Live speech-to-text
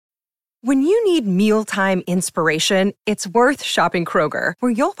When you need mealtime inspiration, it's worth shopping Kroger,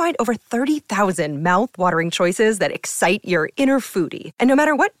 where you'll find over 30,000 mouth-watering choices that excite your inner foodie. And no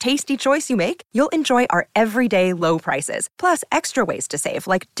matter what tasty choice you make, you'll enjoy our everyday low prices, plus extra ways to save,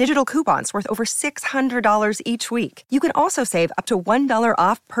 like digital coupons worth over $600 each week. You can also save up to $1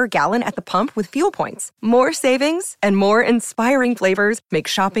 off per gallon at the pump with fuel points. More savings and more inspiring flavors make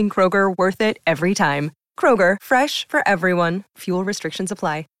shopping Kroger worth it every time. Kroger, fresh for everyone. Fuel restrictions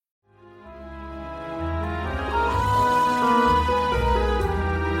apply.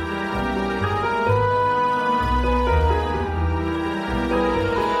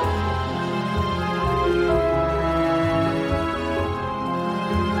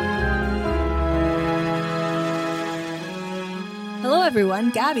 Hello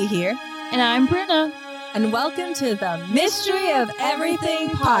everyone, Gabby here. And I'm Brenna. And welcome to the Mystery of Everything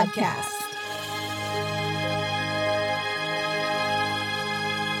podcast.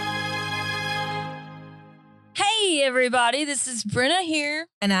 Hey everybody, this is Brenna here.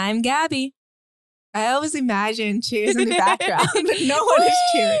 And I'm Gabby. I always imagine cheers in the background, but no one is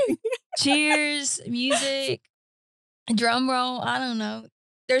cheering. Cheers, music, drum roll, I don't know.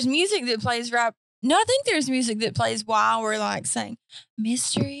 There's music that plays right. No, I think there's music that plays while we're like saying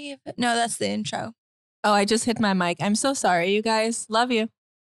mystery. No, that's the intro. Oh, I just hit my mic. I'm so sorry, you guys. Love you.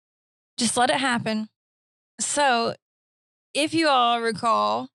 Just let it happen. So, if you all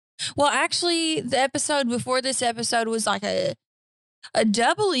recall, well, actually, the episode before this episode was like a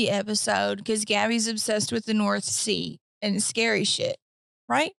doubly episode because Gabby's obsessed with the North Sea and scary shit,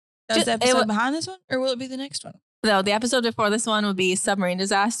 right? That was the episode behind this one, or will it be the next one? No, the episode before this one will be submarine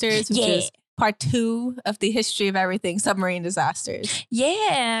disasters, which is part 2 of the history of everything, submarine disasters.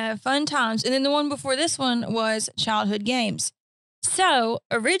 Yeah, fun times. And then the one before this one was childhood games. So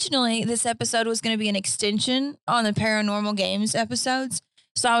originally, this episode was going to be an extension on the paranormal games episodes.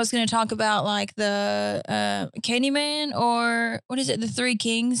 So I was going to talk about like the Candyman or what is it, the Three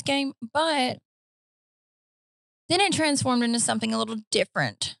Kings game. But then it transformed into something a little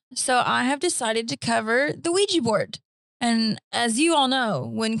different. So I have decided to cover the Ouija board. And as you all know,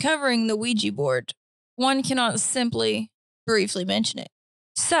 when covering the Ouija board, one cannot simply briefly mention it.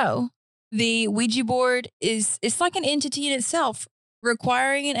 So the Ouija board it's like an entity in itself,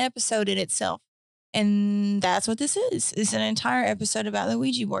 requiring an episode in itself. And that's what this is. It's an entire episode about the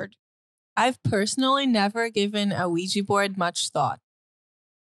Ouija board. I've personally never given a Ouija board much thought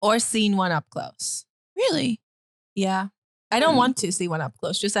or seen one up close. Really? Yeah. I don't want to see one up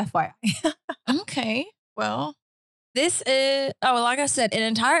close, just FYI. Okay. Well, this is, like I said, an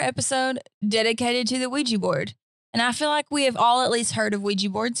entire episode dedicated to the Ouija board. And I feel like we have all at least heard of Ouija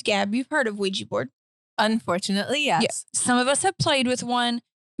boards. Gab, you've heard of Ouija board. Unfortunately, yes. Yeah. Some of us have played with one,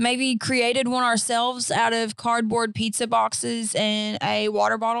 maybe created one ourselves out of cardboard pizza boxes and a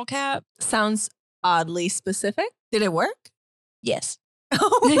water bottle cap. Sounds oddly specific. Did it work? Yes.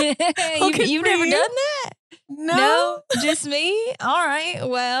 Okay, you've never done that? No, just me? All right.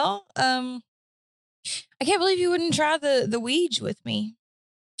 Well, I can't believe you wouldn't try the Ouija with me.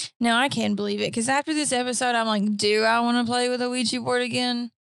 No, I can't believe it. Because after this episode, I'm like, do I want to play with a Ouija board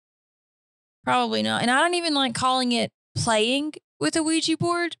again? Probably not. And I don't even like calling it playing with a Ouija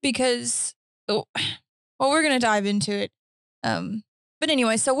board because, well, we're going to dive into it. But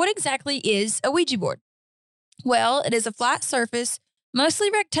anyway, so what exactly is a Ouija board? Well, it is a flat surface,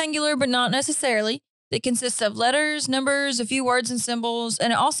 mostly rectangular, but not necessarily. It consists of letters, numbers, a few words and symbols,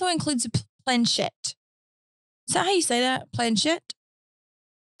 and it also includes a planchette. Is that how you say that? Planchette?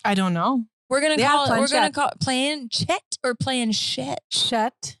 I don't know. We're gonna call it planchette or planchette.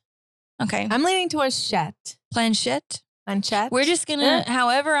 Shet. Okay. I'm leaning towards shet. Planchette. Planchette. We're just gonna,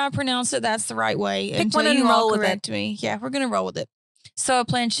 however I pronounce it, that's the right way. Pick until one and you all roll with correct it. me. Yeah, we're gonna roll with it. So a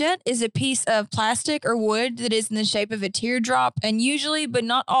planchette is a piece of plastic or wood that is in the shape of a teardrop, and usually, but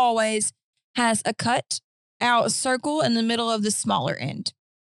not always, has a cut out circle in the middle of the smaller end.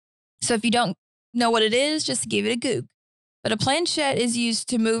 So if you don't know what it is, just give it a Goog. But a planchette is used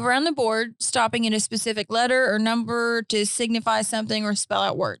to move around the board, stopping at a specific letter or number to signify something or spell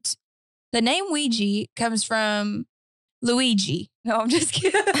out words. The name Ouija comes from Luigi. No, I'm just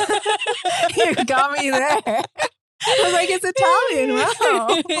kidding. You got me there. I was like, it's Italian.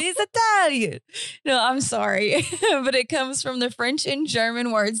 Wow. He's Italian. No, I'm sorry. But it comes from the French and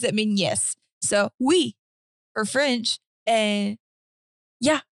German words that mean yes. So oui for French and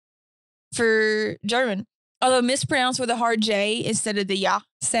yeah for German. Although mispronounced with a hard J instead of the ya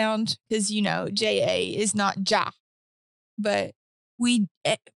sound, because, you know, J-A is not ja. But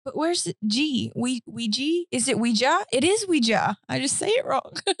but where's the G? Ouija? Is it Ouija? It is Ouija. I just say it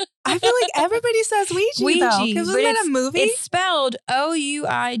wrong. I feel like everybody says Ouija, though. Because wasn't that a movie? It's spelled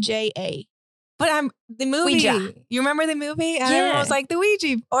Ouija. But the movie. Ouija. You remember the movie? And everyone was like, the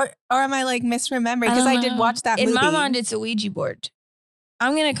Ouija. Or am I like misremembering? Because I did watch that movie. In my mind, it's a Ouija board.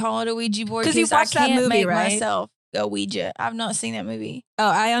 I'm going to call it a Ouija board because I can't make myself go Ouija. I've not seen that movie. Oh,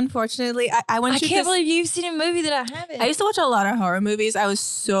 I unfortunately, I went to I can't believe you've seen a movie that I haven't. I used to watch a lot of horror movies. I was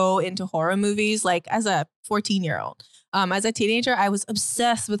so into horror movies, like as a 14-year-old. As a teenager, I was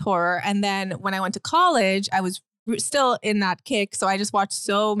obsessed with horror. And then when I went to college, I was still in that kick. So I just watched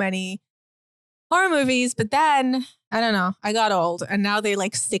so many horror movies. But then, I don't know, I got old and now they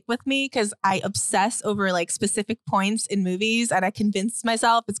like stick with me because I obsess over like specific points in movies and I convince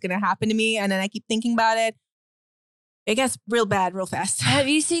myself it's going to happen to me. And then I keep thinking about it. It gets real bad real fast. Have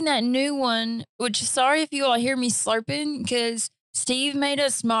you seen that new one? Which, sorry if you all hear me slurping because Steve made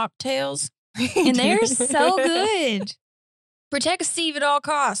us mocktails and they're so good. Protect Steve at all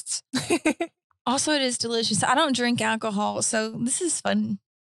costs. Also, it is delicious. I don't drink alcohol, so this is fun.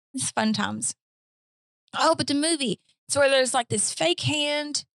 This is fun times. Oh, but the movie, it's where there's like this fake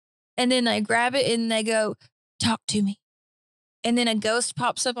hand and then they grab it and they go, talk to me. And then a ghost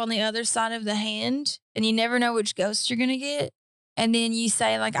pops up on the other side of the hand and you never know which ghost you're going to get. And then you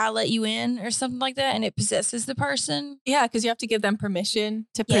say like, I let you in or something like that. And it possesses the person. Yeah, because you have to give them permission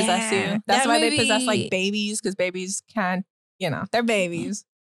to possess you. That's why they possess like babies because babies can't, they're babies.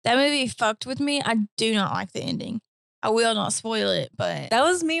 That movie fucked with me. I do not like the ending. I will not spoil it, but that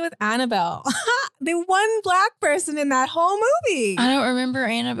was me with Annabelle. The one black person in that whole movie. I don't remember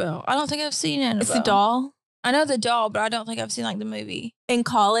Annabelle. I don't think I've seen Annabelle. It's the doll. I know the doll, but I don't think I've seen like the movie. In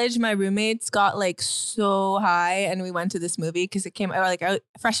college, my roommates got like so high and we went to this movie because it came out like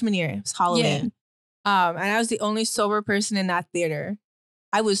freshman year. It was Halloween. Yeah. And I was the only sober person in that theater.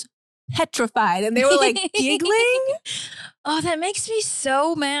 I was petrified and they were like giggling. Oh, that makes me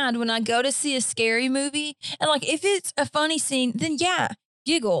so mad when I go to see a scary movie. And like, if it's a funny scene, then yeah,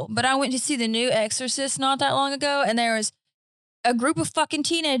 giggle. But I went to see the new Exorcist not that long ago and there was a group of fucking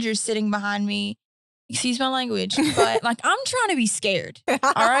teenagers sitting behind me. Excuse my language, but like, I'm trying to be scared.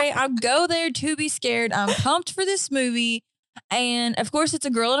 All right. I'll go there to be scared. I'm pumped for this movie. And of course it's a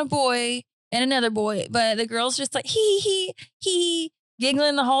girl and a boy and another boy, but the girl's just like, he,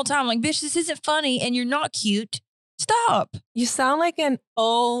 giggling the whole time. Like, bitch, this isn't funny and you're not cute. Stop. You sound like an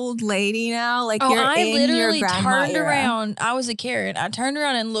old lady now. Like I in literally your grandma turned era. around. I was a Karen. I turned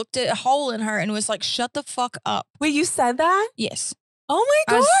around and looked at a hole in her and was like, shut the fuck up. Wait, you said that? Yes. Oh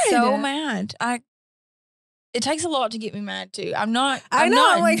my God. I was so mad. It takes a lot to get me mad too. I'm not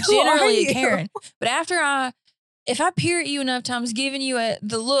like, generally a Karen. But if I peer at you enough times, giving you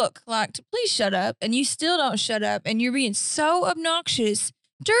the look like, please shut up, and you still don't shut up, and you're being so obnoxious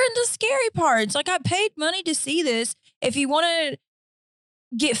during the scary parts. Like, I paid money to see this. If you want to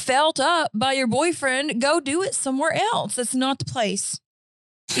get felt up by your boyfriend, go do it somewhere else. That's not the place.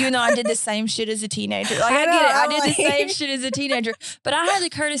 Even though I did the same shit as a teenager. Like, I get it. I did the same shit as a teenager. But I had the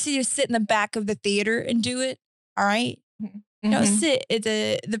courtesy to sit in the back of the theater and do it. All right? Mm-hmm. Don't sit at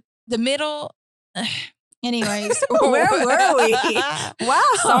the middle. Anyways. Where were we? Wow.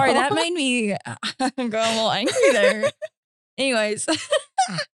 Sorry, that made me go a little angry there. Anyways.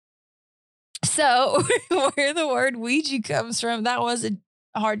 So, where the word Ouija comes from, that was a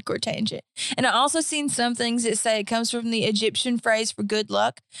hardcore tangent. And I also seen some things that say it comes from the Egyptian phrase for good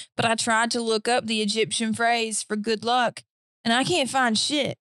luck, but I tried to look up the Egyptian phrase for good luck and I can't find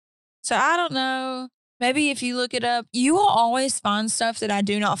shit. So I don't know. Maybe if you look it up, you will always find stuff that I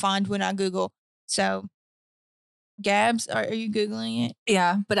do not find when I Google. So Gabs, are you Googling it?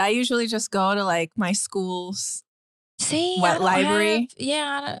 Yeah, but I usually just go to like my school's library.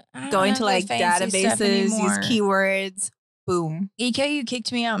 I go into like databases, use keywords. Boom. EKU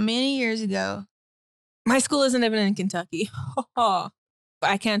kicked me out many years ago. My school isn't even in Kentucky. But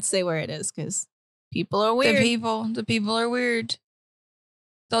I can't say where it is because people are weird. The people are weird.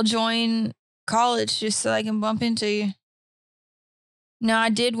 They'll join college just so they can bump into you. No,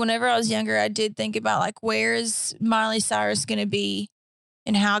 whenever I was younger, I did think about like, where is Miley Cyrus going to be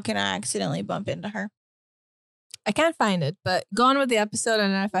and how can I accidentally bump into her? I can't find it, but go on with the episode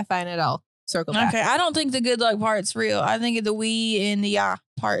and if I find it, I'll circle back. Okay, I don't think the good luck part's real. I think the we and the yeah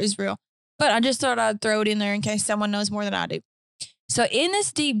part is real. But I just thought I'd throw it in there in case someone knows more than I do. So in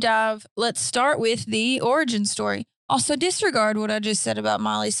this deep dive, let's start with the origin story. Also, disregard what I just said about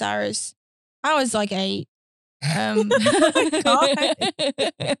Miley Cyrus. I was like 8. Oh my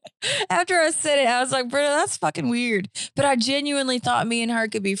God. After I said it, I was like, bro, that's fucking weird. But I genuinely thought me and her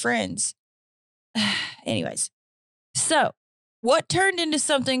could be friends. Anyways, so What turned into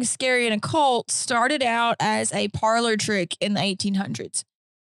something scary and occult started out as a parlor trick in the 1800s.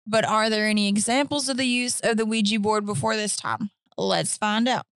 But are there any examples of the use of the Ouija board before this time? Let's find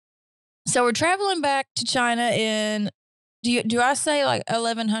out. So we're traveling back to China in, do I say like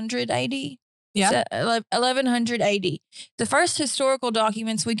 1100 AD? Yeah. So, 1100 AD. The first historical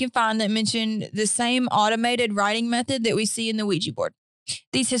documents we can find that mention the same automated writing method that we see in the Ouija board.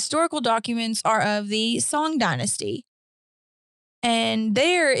 These historical documents are of the Song Dynasty. And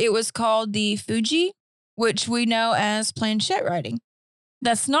there it was called the Fuji, which we know as planchette writing.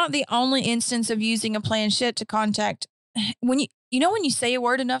 That's not the only instance of using a planchette to contact. When when you say a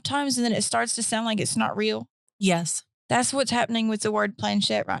word enough times and then it starts to sound like it's not real. Yes. That's what's happening with the word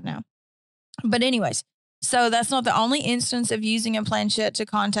planchette right now. But anyways, so that's not the only instance of using a planchette to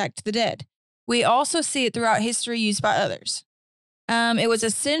contact the dead. We also see it throughout history used by others. It was a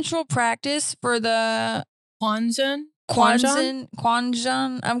central practice for the Kwanzaa.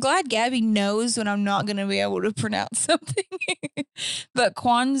 Quanzhen. I'm glad Gabby knows when I'm not going to be able to pronounce something. But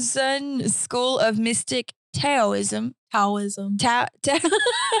Quanzhen School of Mystic Taoism. Taoism.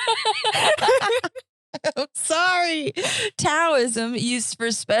 I'm sorry. Taoism used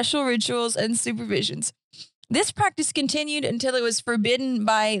for special rituals and supervisions. This practice continued until it was forbidden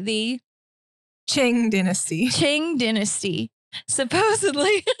by the Qing Dynasty.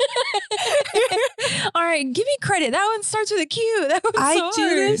 Supposedly. All right, give me credit. That one starts with a Q. That one's I hard.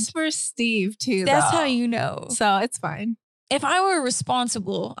 do this for Steve too. That's though. how you know. So it's fine. If I were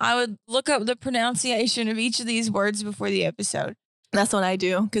responsible, I would look up the pronunciation of each of these words before the episode. That's what I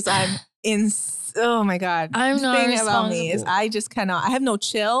do because I'm in. Oh my God. I'm the not thing responsible. about me is I just cannot. I have no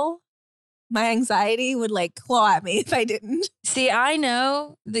chill. My anxiety would like claw at me if I didn't. See, I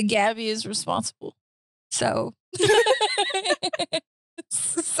know that Gabby is responsible. So,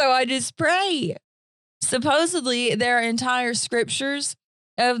 so I just pray. Supposedly, there are entire scriptures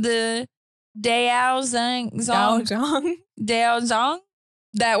of the Daozang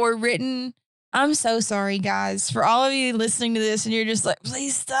that were written. I'm so sorry, guys, for all of you listening to this, and you're just like,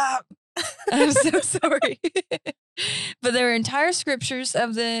 please stop. I'm so sorry. But there are entire scriptures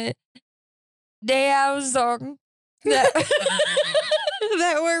of the Daozang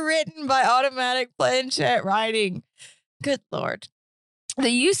that were written by automatic planchette writing. Good Lord. The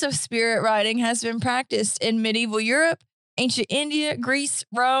use of spirit writing has been practiced in medieval Europe, ancient India, Greece,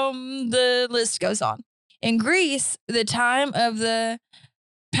 Rome, the list goes on. In Greece, the time of the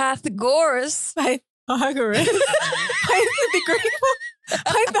Pythagoras. The Pythagorean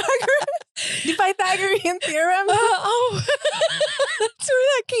theorem. That's where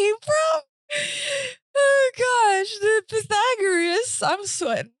that came from. Oh gosh, the Pythagoras. I'm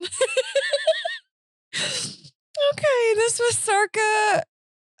sweating. Okay, this was circa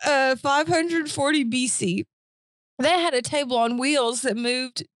 540 BC. They had a table on wheels that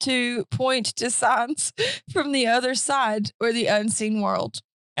moved to point to signs from the other side or the unseen world.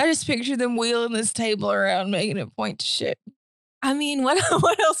 I just picture them wheeling this table around, making it point to shit. I mean, what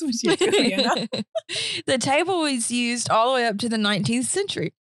else would you do? You know? The table was used all the way up to the 19th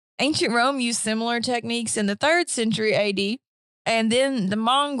century. Ancient Rome used similar techniques in the 3rd century AD, and then the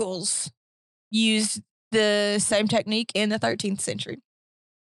Mongols used the same technique in the 13th century.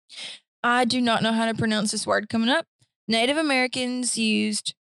 I do not know how to pronounce this word coming up. Native Americans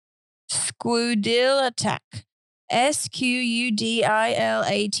used Squdilatak.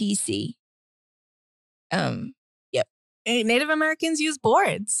 Squdilatc. Yep. Native Americans use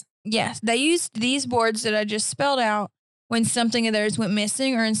boards. Yes, they used these boards that I just spelled out when something of theirs went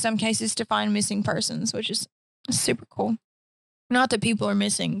missing, or in some cases to find missing persons, which is super cool. Not that people are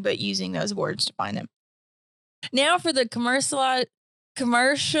missing, but using those boards to find them. Now for the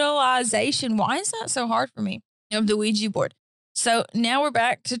commercialization. Why is that so hard for me? Of the Ouija board. So now we're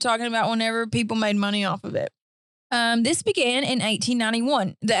back to talking about whenever people made money off of it. This began in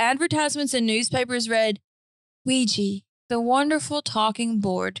 1891. The advertisements in newspapers read, Ouija, the wonderful talking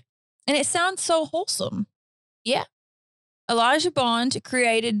board. And it sounds so wholesome. Yeah. Elijah Bond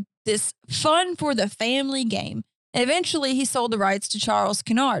created this fun for the family game. And eventually he sold the rights to Charles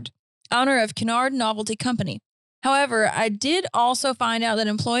Kennard, owner of Kennard Novelty Company. However, I did also find out that an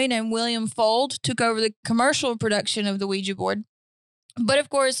employee named William Fold took over the commercial production of the Ouija board. But of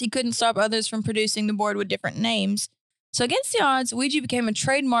course, he couldn't stop others from producing the board with different names. So against the odds, Ouija became a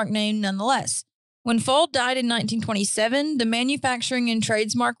trademark name nonetheless. When Fold died in 1927, the manufacturing and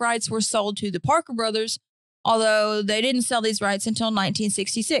trademark rights were sold to the Parker brothers, although they didn't sell these rights until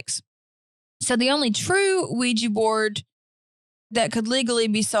 1966. So the only true Ouija board that could legally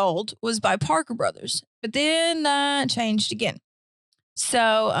be sold was by Parker brothers. But then that changed again.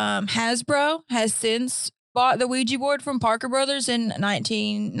 So Hasbro has since bought the Ouija board from Parker Brothers in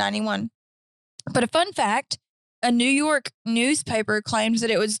 1991. But a fun fact, a New York newspaper claims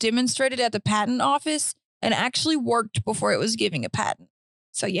that it was demonstrated at the patent office and actually worked before it was giving a patent.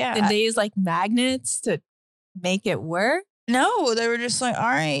 So yeah. Did they use like magnets to make it work? No, they were just like, all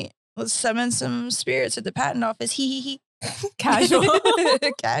right, let's summon some spirits at the patent office. Hee. Casual.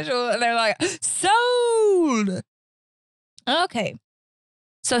 Casual. And they're like, sold. Okay.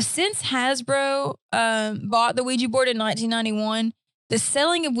 So since Hasbro bought the Ouija board in 1991, the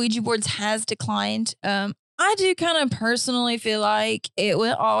selling of Ouija boards has declined. I do kind of personally feel like it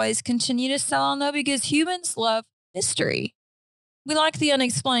will always continue to sell on though, because humans love mystery. We like the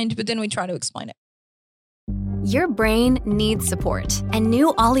unexplained, but then we try to explain it. Your brain needs support, and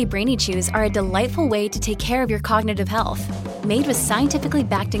new Ollie Brainy Chews are a delightful way to take care of your cognitive health. Made with scientifically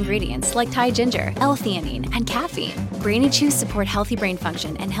backed ingredients like Thai ginger, L-theanine, and caffeine, Brainy Chews support healthy brain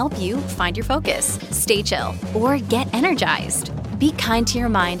function and help you find your focus, stay chill, or get energized. Be kind to your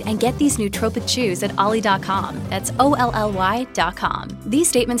mind and get these nootropic chews at ollie.com. That's OLLY.com. These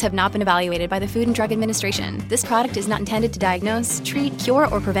statements have not been evaluated by the Food and Drug Administration. This product is not intended to diagnose, treat, cure,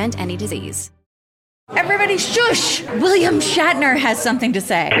 or prevent any disease. Everybody shush! William Shatner has something to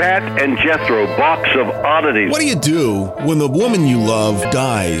say. Cat and Jethro, box of oddities. What do you do when the woman you love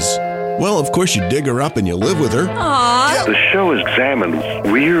dies? Well, of course you dig her up and you live with her. Aww. The show examines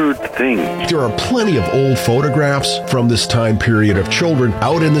weird things. There are plenty of old photographs from this time period of children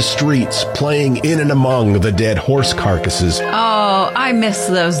out in the streets playing in and among the dead horse carcasses. Oh, I miss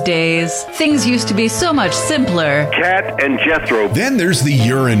those days. Things used to be so much simpler. Cat and Jethro. Then there's the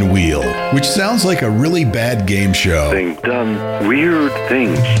urine wheel, which sounds like a really bad game show. Thing done weird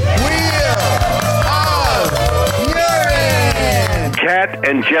things. Cat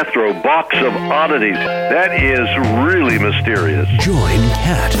and Jethro, box of oddities. That is really mysterious. Join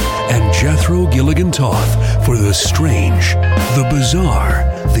Cat and Jethro Gilligan Toth for the strange, the bizarre,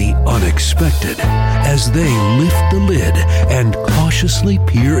 the unexpected, as they lift the lid and cautiously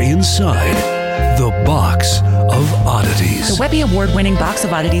peer inside the Box of Oddities. The Webby Award-winning Box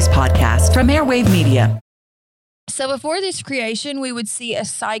of Oddities podcast from Airwave Media. So before this creation, we would see a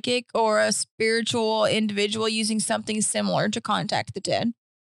psychic or a spiritual individual using something similar to contact the dead.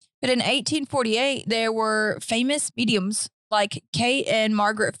 But in 1848, there were famous mediums like Kate and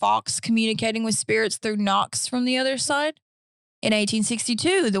Margaret Fox communicating with spirits through knocks from the other side. In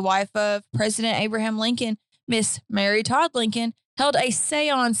 1862, the wife of President Abraham Lincoln, Miss Mary Todd Lincoln, held a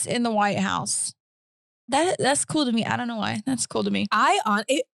seance in the White House. That's cool to me. I don't know why. That's cool to me.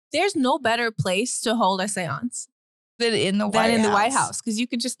 There's no better place to hold a seance Than in the White House, because you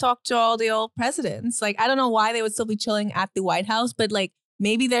could just talk to all the old presidents. Like, I don't know why they would still be chilling at the White House, but like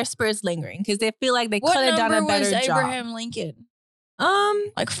maybe their spirit's lingering because they feel like they could have done a better job. Abraham Lincoln?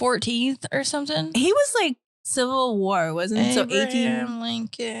 Like 14th or something. He was like Civil War, wasn't it? So 18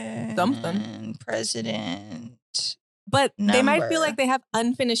 Lincoln something president. But they might feel like they have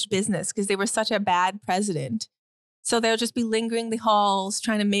unfinished business because they were such a bad president. So they'll just be lingering the halls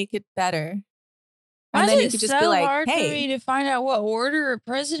trying to make it better. Why And then is you it could just so be like, hard for hey, me to find out what order of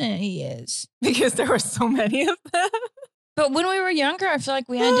president he is? because there were so many of them. But when we were younger, I feel like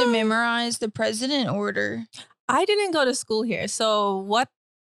we had to memorize the president order. I didn't go to school here. So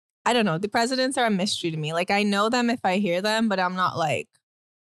I don't know. The presidents are a mystery to me. Like, I know them if I hear them, but I'm not like.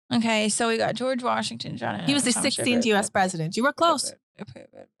 Okay, so we got George Washington. He was the 16th U.S. president. You were close.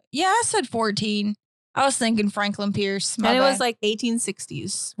 Yeah, I said 14. I was thinking Franklin Pierce. And it was like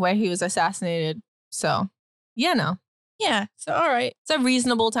 1860s where he was assassinated. So, yeah, no. Yeah, so all right. It's a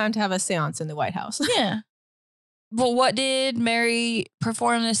reasonable time to have a seance in the White House. Yeah. Well, what did Mary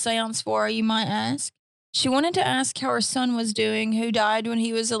perform this seance for, you might ask? She wanted to ask how her son was doing, who died when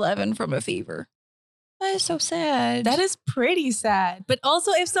he was 11 from a fever. That is so sad. That is pretty sad. But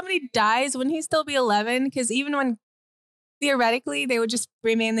also, if somebody dies, wouldn't he still be 11? Because even when theoretically they would just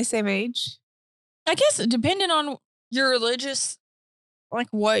remain the same age. I guess depending on your religious, like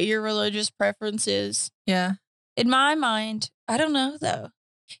what your religious preference is. Yeah. In my mind, I don't know though.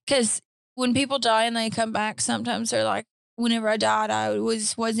 Because when people die and they come back, sometimes they're like, whenever I died, I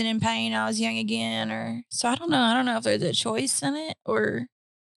wasn't in pain. I was young again. Or so I don't know. I don't know if there's a choice in it or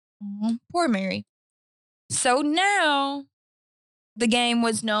poor Mary. So now the game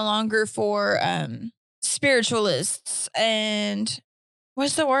was no longer for spiritualists and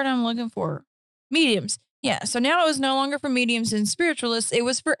what's the word I'm looking for? Mediums. Yeah. So now it was no longer for mediums and spiritualists. It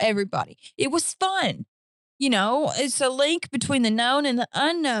was for everybody. It was fun. You know, it's a link between the known and the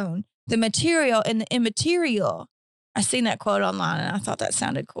unknown, the material and the immaterial. I seen that quote online and I thought that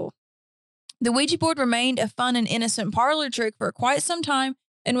sounded cool. The Ouija board remained a fun and innocent parlor trick for quite some time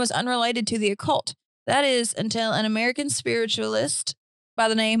and was unrelated to the occult. That is until an American spiritualist by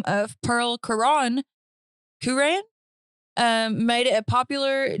the name of Pearl Curran made it a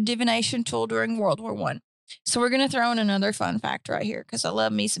popular divination tool during World War I. So we're going to throw in another fun fact right here because I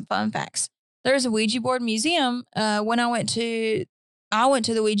love me some fun facts. There's a Ouija board museum. When I went to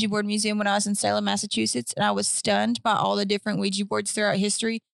the Ouija board museum when I was in Salem, Massachusetts, and I was stunned by all the different Ouija boards throughout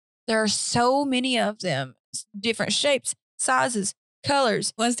history. There are so many of them, different shapes, sizes,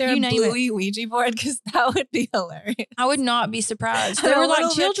 colors. Was there a bluey Ouija board? Because that would be hilarious. I would not be surprised. There were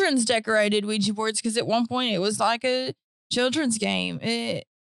like children's decorated Ouija boards because at one point it was like a children's game. It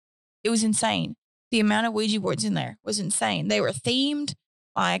was insane. The amount of Ouija boards in there was insane. They were themed.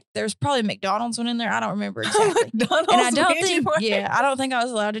 Like there's probably a McDonald's one in there. I don't remember exactly. McDonald's and I don't Ouija think, board? I don't think I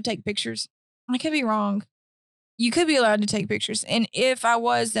was allowed to take pictures. I could be wrong. You could be allowed to take pictures. And if I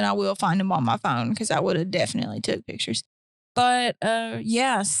was, then I will find them on my phone because I would have definitely took pictures. But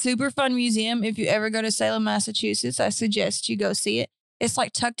yeah, super fun museum. If you ever go to Salem, Massachusetts, I suggest you go see it. It's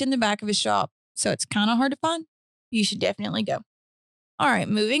like tucked in the back of a shop. So it's kind of hard to find. You should definitely go. All right,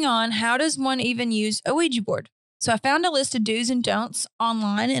 moving on. How does one even use a Ouija board? So I found a list of do's and don'ts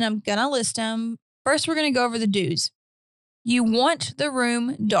online, and I'm going to list them. First, we're going to go over the do's. You want the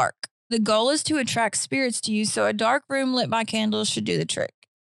room dark. The goal is to attract spirits to you, so a dark room lit by candles should do the trick.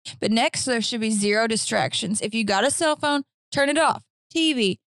 But next, there should be zero distractions. If you got a cell phone, turn it off.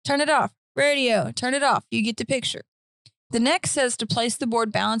 TV, turn it off. Radio, turn it off. You get the picture. The next says to place the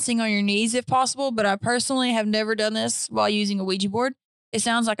board balancing on your knees if possible, but I personally have never done this while using a Ouija board. It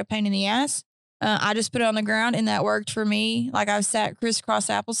sounds like a pain in the ass. I just put it on the ground and that worked for me. Like I've sat crisscross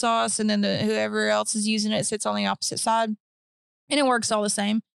applesauce and then whoever else is using it sits on the opposite side and it works all the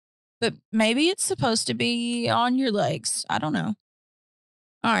same. But maybe it's supposed to be on your legs. I don't know.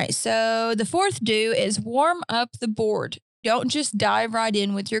 All right. So the fourth do is warm up the board. Don't just dive right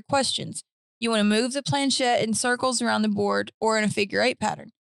in with your questions. You want to move the planchette in circles around the board or in a figure 8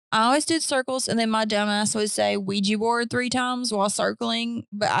 pattern. I always did circles, and then my dumbass would say Ouija board 3 times while circling,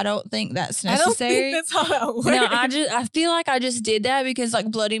 but I don't think that's necessary. I don't think that's how that works. No, I feel like I just did that because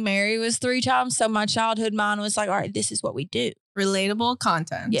like Bloody Mary was 3 times, so my childhood mind was like, all right, this is what we do. Relatable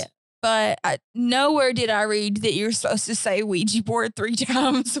content. Yeah, but nowhere did I read that you're supposed to say Ouija board 3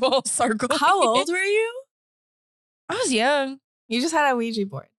 times while circling. How old were you? I was young. You just had a Ouija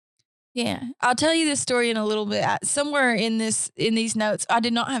board. Yeah, I'll tell you this story in a little bit. Somewhere in these notes, I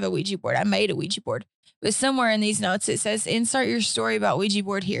did not have a Ouija board. I made a Ouija board, but somewhere in these notes it says insert your story about Ouija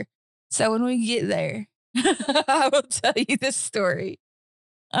board here. So when we get there, I will tell you this story.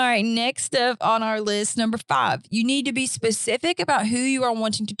 All right, next up on our list, number 5, you need to be specific about who you are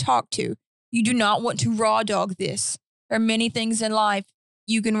wanting to talk to. You do not want to raw dog this. There are many things in life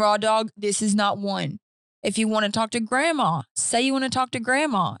you can raw dog. This is not one. If you want to talk to grandma, say you want to talk to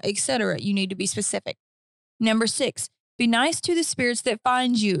grandma, etc., you need to be specific. Number 6, be nice to the spirits that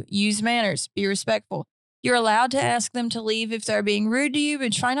find you. Use manners. Be respectful. You're allowed to ask them to leave if they're being rude to you,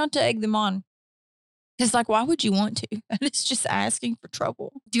 but try not to egg them on. Because, like, why would you want to? It's just asking for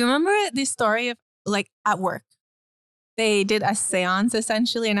trouble. Do you remember the story of, like, at work? They did a seance,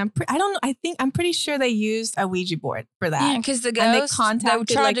 essentially, and I'm pretty sure they used a Ouija board for that. Yeah, because the ghost, they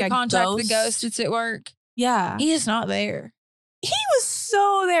tried to contact the ghost that's at work. Yeah. He is not there. He was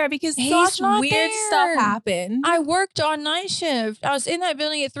so there because such weird stuff happened. I worked on night shift. I was in that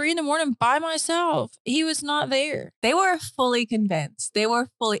building at 3 a.m. by myself. He was not there. They were fully convinced. It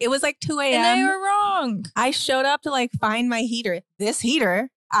was like 2 a.m. And they were wrong. I showed up to like find my heater. This heater,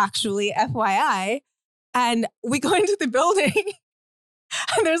 actually, FYI. And we go into the building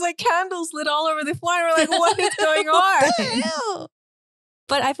and there's like candles lit all over the floor. And we're like, what is going on? What the hell?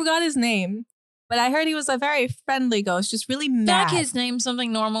 But I forgot his name. But I heard he was a very friendly ghost, just really mad. Like his name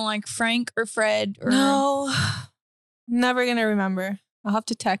something normal like Frank or Fred or no, never gonna remember. I'll have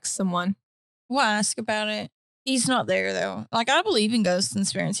to text someone. We'll ask about it. He's not there though. Like I believe in ghosts and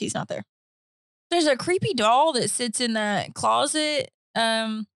spirits. He's not there. There's a creepy doll that sits in that closet.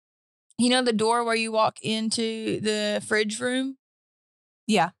 You know the door where you walk into the fridge room?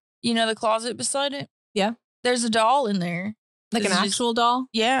 Yeah. You know the closet beside it? Yeah. There's a doll in there. Like an actual doll?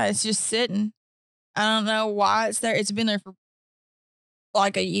 Yeah, it's just sitting. I don't know why it's there. It's been there for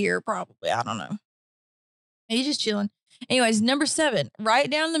like a year, probably. I don't know. He's just chilling. Anyways, number 7, write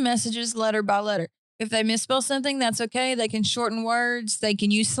down the messages letter by letter. If they misspell something, that's okay. They can shorten words. They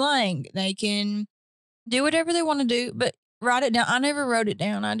can use slang. They can do whatever they want to do, but write it down. I never wrote it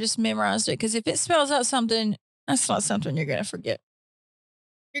down. I just memorized it because if it spells out something, that's not something you're going to forget.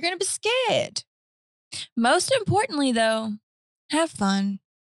 You're going to be scared. Most importantly, though, have fun.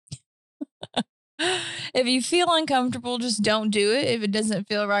 If you feel uncomfortable, just don't do it. If it doesn't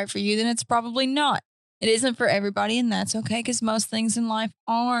feel right for you, then it's probably not. It isn't for everybody, and that's okay because most things in life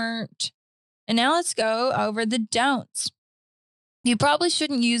aren't. And now let's go over the don'ts. You probably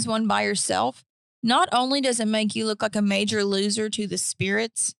shouldn't use one by yourself. Not only does it make you look like a major loser to the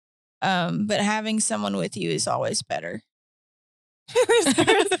spirits, but having someone with you is always better.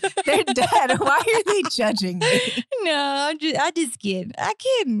 They're dead. Why are they judging me? No, I just kid. I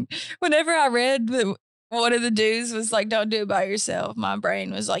kidding. Whenever I read that one of the dudes was like, don't do it by yourself, my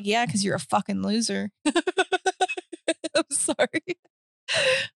brain was like, yeah, because you're a fucking loser. I'm sorry.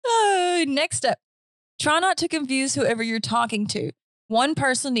 Next up, try not to confuse whoever you're talking to. One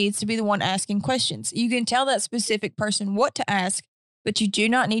person needs to be the one asking questions. You can tell that specific person what to ask, but you do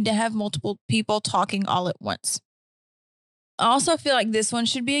not need to have multiple people talking all at once. I also feel like this one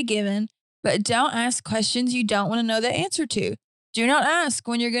should be a given, but don't ask questions you don't want to know the answer to. Do not ask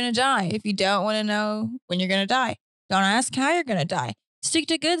when you're going to die if you don't want to know when you're going to die. Don't ask how you're going to die. Stick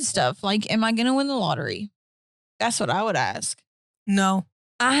to good stuff like, am I going to win the lottery? That's what I would ask. No.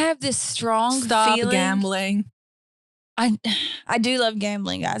 I have this strong Stop feeling. gambling. I do love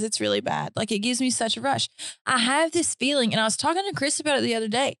gambling, guys. It's really bad. Like, it gives me such a rush. I have this feeling, and I was talking to Chris about it the other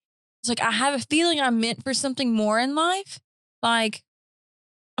day. It's like, I have a feeling I'm meant for something more in life. Like,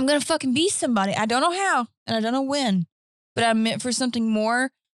 I'm going to fucking be somebody. I don't know how, and I don't know when, but I'm meant for something more.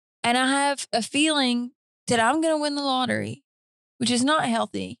 And I have a feeling that I'm going to win the lottery, which is not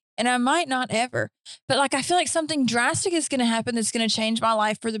healthy. And I might not ever. But, like, I feel like something drastic is going to happen that's going to change my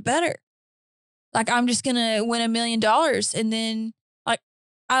life for the better. Like, I'm just going to win $1 million. And then, like,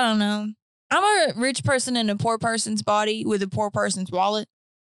 I don't know. I'm a rich person in a poor person's body with a poor person's wallet.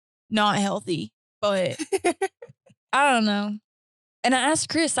 Not healthy, but I don't know. And I asked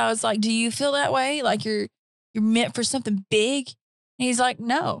Chris, I was like, do you feel that way? Like you're meant for something big? And he's like,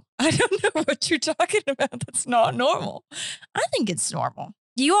 no, I don't know what you're talking about. That's not normal. I think it's normal.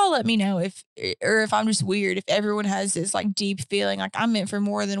 You all let me know if I'm just weird, if everyone has this like deep feeling like I'm meant for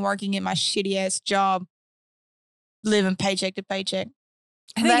more than working in my shitty ass job, living paycheck to paycheck.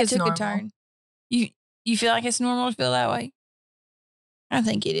 I think it's took normal. a turn. You feel like it's normal to feel that way? I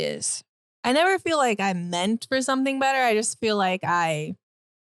think it is. I never feel like I'm meant for something better. I just feel like I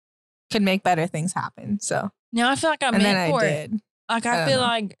could make better things happen. So now I feel like I'm and meant then for I it. did. Like I feel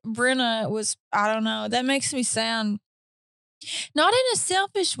like Brenna was, I don't know. That makes me sound not in a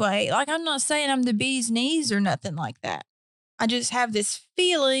selfish way. Like I'm not saying I'm the bee's knees or nothing like that. I just have this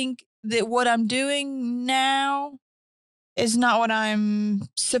feeling that what I'm doing now is not what I'm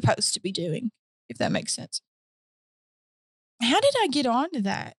supposed to be doing, if that makes sense. How did I get onto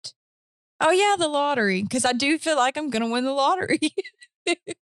that? Oh, yeah, the lottery, because I do feel like I'm going to win the lottery.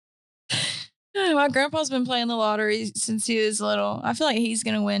 My grandpa's been playing the lottery since he was little. I feel like he's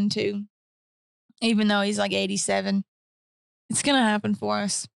going to win, too, even though he's like 87. It's going to happen for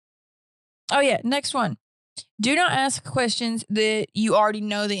us. Oh, yeah, next one. Do not ask questions that you already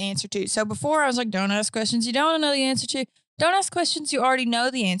know the answer to. So before I was like, don't ask questions you don't know the answer to. Don't ask questions you already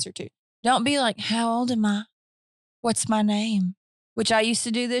know the answer to. Don't be like, how old am I? What's my name? Which I used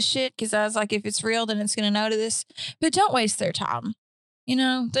to do this shit because I was like, if it's real, then it's going to know to this. But don't waste their time. You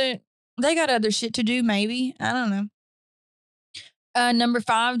know, they got other shit to do, maybe. I don't know. Number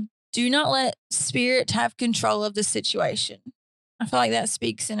 5, do not let spirit have control of the situation. I feel like that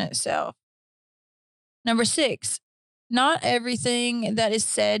speaks in itself. Number 6, not everything that is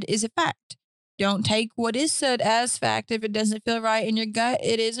said is a fact. Don't take what is said as fact. If it doesn't feel right in your gut,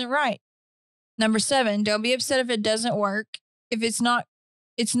 it isn't right. Number 7, don't be upset if it doesn't work. If it's not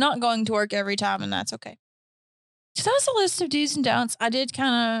going to work every time, and that's okay. So that was a list of do's and don'ts. I did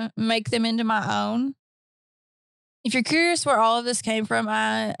kind of make them into my own. If you're curious where all of this came from,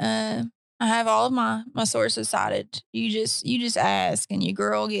 I have all of my sources cited. You just ask and your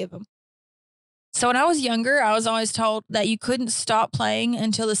girl will give them. So when I was younger, I was always told that you couldn't stop playing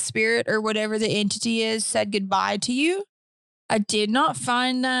until the spirit or whatever the entity is said goodbye to you. I did not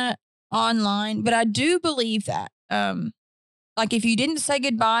find that online, but I do believe that. Like if you didn't say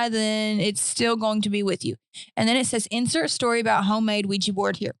goodbye, then it's still going to be with you. And then it says, insert story about homemade Ouija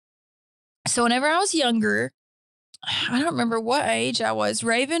board here. So whenever I was younger, I don't remember what age I was.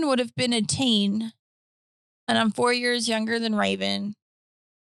 Raven would have been a teen, and I'm 4 years younger than Raven.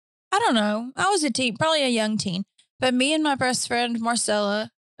 I don't know. I was a teen, probably a young teen. But me and my best friend, Marcella,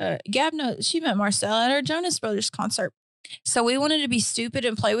 Gab knows, she met Marcella at our Jonas Brothers concert. So we wanted to be stupid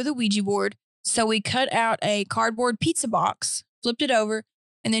and play with a Ouija board. So we cut out a cardboard pizza box, flipped it over,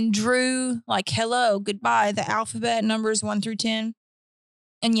 and then drew like hello, goodbye, the alphabet numbers 1 through 10.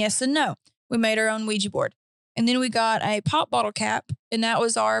 And yes and no. We made our own Ouija board. And then we got a pop bottle cap, and that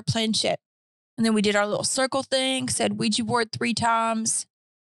was our planchette. And then we did our little circle thing, said Ouija board 3 times.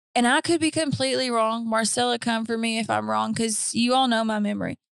 And I could be completely wrong. Marcella, come for me if I'm wrong, because you all know my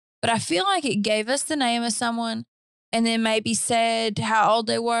memory. But I feel like it gave us the name of someone and then maybe said how old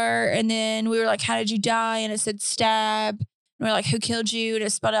they were. And then we were like, how did you die? And it said stab. And we're like, who killed you? And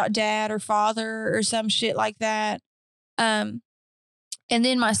it spelled out dad or father or some shit like that. And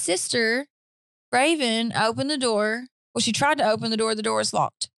then my sister, Raven, opened the door. Well, she tried to open the door. The door was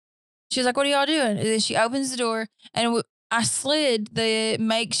locked. She was like, what are y'all doing? And then she opens the door and I slid the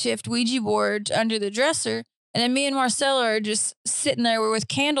makeshift Ouija board under the dresser. And then me and Marcella are just sitting there with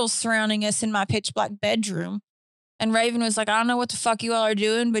candles surrounding us in my pitch black bedroom. And Raven was like, I don't know what the fuck you all are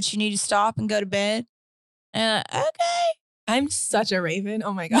doing, but you need to stop and go to bed. And okay. I'm such a Raven.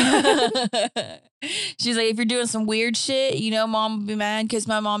 Oh my God. She's like, if you're doing some weird shit, you know, mom will be mad, because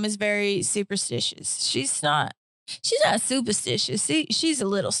my mom is very superstitious. She's not superstitious. She's a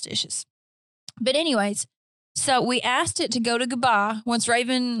little stitious. But anyways, so we asked it to go to goodbye. Once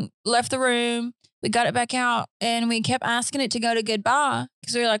Raven left the room, we got it back out and we kept asking it to go to goodbye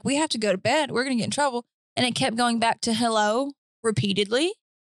because we were like, we have to go to bed. We're going to get in trouble. And it kept going back to hello repeatedly.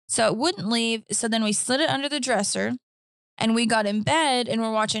 So it wouldn't leave. So then we slid it under the dresser and we got in bed and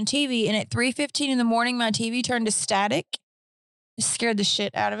we're watching TV. And at 3:15 in the morning, my TV turned to static. It scared the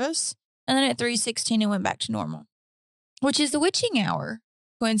shit out of us. And then at 3:16, it went back to normal, which is the witching hour,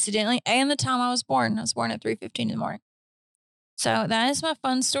 coincidentally, and the time I was born. I was born at 3:15 in the morning. So that is my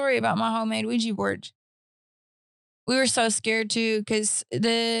fun story about my homemade Ouija board. We were so scared too because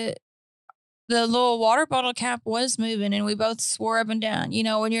the little water bottle cap was moving and we both swore up and down. You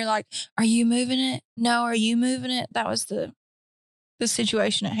know, when you're like, are you moving it? No, are you moving it? That was the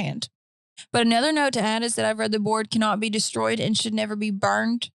situation at hand. But another note to add is that I've read the board cannot be destroyed and should never be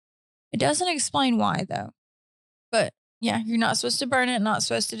burned. It doesn't explain why though. But yeah, you're not supposed to burn it, not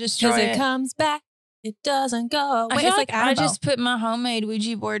supposed to destroy it. Because it comes back. It doesn't go. Wait, it's like I just put my homemade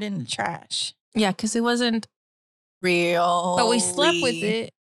Ouija board in the trash. Yeah, because it wasn't real. But we slept with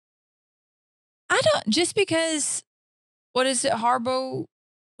it. Just because, what is it, Harbo,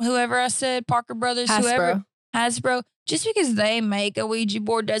 whoever I said, Parker Brothers, Hasbro, just because they make a Ouija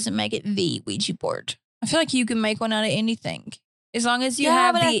board doesn't make it the Ouija board. I feel like you can make one out of anything. As long as you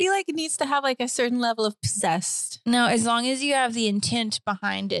have but I feel like it needs to have like a certain level of possessed. No, as long as you have the intent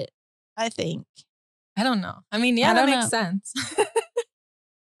behind it, I think. I don't know. I mean, yeah, that makes sense.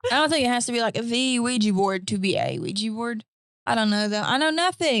 I don't think it has to be like the Ouija board to be a Ouija board. I don't know, though. I know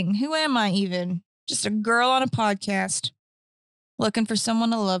nothing. Who am I even? Just a girl on a podcast looking for someone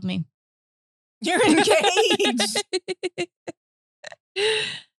to love me. You're engaged.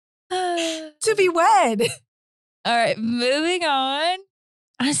 To be wed. All right, moving on.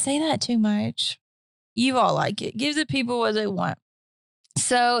 I say that too much. You all like it. Give the people what they want.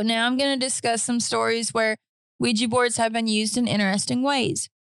 So now I'm going to discuss some stories where Ouija boards have been used in interesting ways.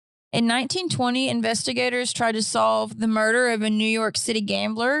 In 1920, investigators tried to solve the murder of a New York City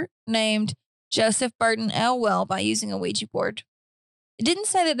gambler named Joseph Burton Elwell by using a Ouija board. It didn't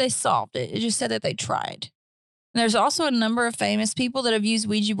say that they solved it. It just said that they tried. And there's also a number of famous people that have used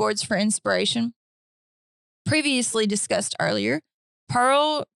Ouija boards for inspiration. Previously discussed earlier,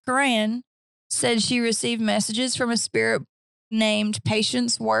 Pearl Curran said she received messages from a spirit named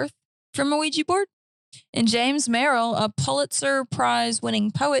Patience Worth from a Ouija board. And James Merrill, a Pulitzer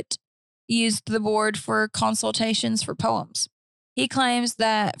Prize-winning poet, used the board for consultations for poems. He claims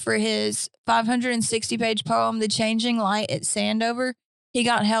that for his 560-page poem, The Changing Light at Sandover, he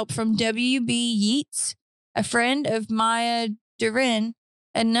got help from W.B. Yeats, a friend of Maya Deren,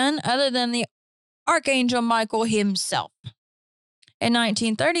 and none other than the Archangel Michael himself. In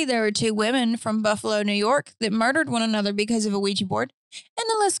 1930, there were two women from Buffalo, New York, that murdered one another because of a Ouija board, and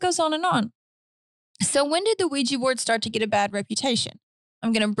the list goes on and on. So when did the Ouija board start to get a bad reputation?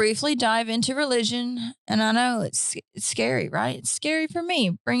 I'm going to briefly dive into religion, and I know it's scary, right? It's scary for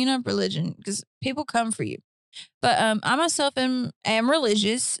me bringing up religion because people come for you. But I myself am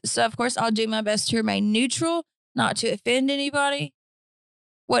religious, so of course I'll do my best to remain neutral, not to offend anybody.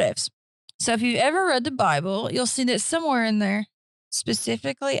 What ifs? So if you've ever read the Bible, you'll see that somewhere in there,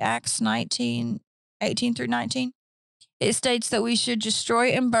 specifically Acts 19, 18 through 19, it states that we should destroy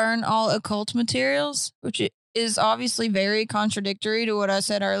and burn all occult materials, which is obviously very contradictory to what I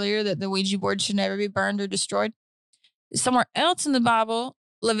said earlier, that the Ouija board should never be burned or destroyed. Somewhere else in the Bible,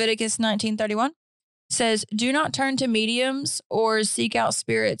 Leviticus 19:31, says, do not turn to mediums or seek out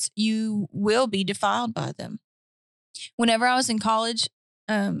spirits. You will be defiled by them. Whenever I was in college,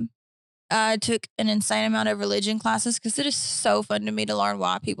 I took an insane amount of religion classes because it is so fun to me to learn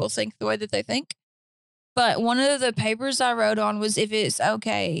why people think the way that they think. But one of the papers I wrote on was if it's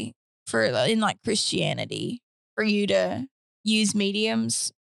okay for in like Christianity for you to use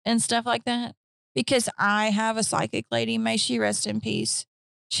mediums and stuff like that. Because I have a psychic lady, may she rest in peace.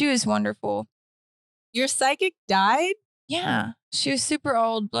 She was wonderful. Your psychic died? Yeah, she was super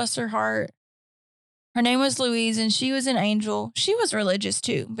old, bless her heart. Her name was Louise, and she was an angel. She was religious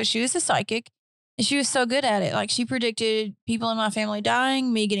too, but she was a psychic, and she was so good at it. Like, she predicted people in my family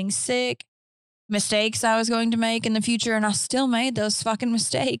dying, me getting sick, mistakes I was going to make in the future, and I still made those fucking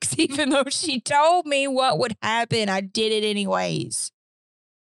mistakes. Even though she told me what would happen, I did it anyways.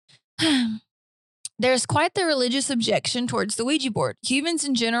 There's quite the religious objection towards the Ouija board. Humans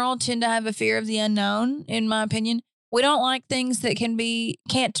in general tend to have a fear of the unknown, in my opinion. We don't like things that can't be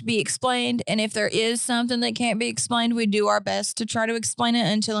explained, and if there is something that can't be explained, we do our best to try to explain it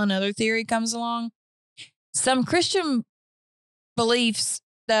until another theory comes along. Some Christian beliefs,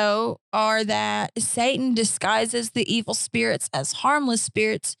 though, are that Satan disguises the evil spirits as harmless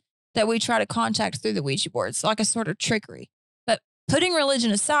spirits that we try to contact through the Ouija boards, like a sort of trickery. But putting religion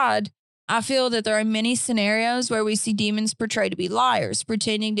aside, I feel that there are many scenarios where we see demons portrayed to be liars,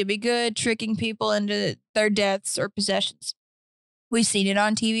 pretending to be good, tricking people into their deaths or possessions. We've seen it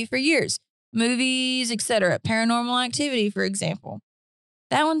on TV for years, movies, etc. Paranormal Activity, for example.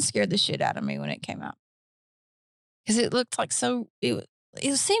 That one scared the shit out of me when it came out. Because it looked like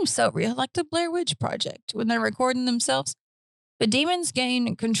it seemed so real, like the Blair Witch Project when they're recording themselves. But demons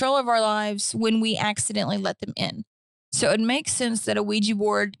gain control of our lives when we accidentally let them in. So it makes sense that a Ouija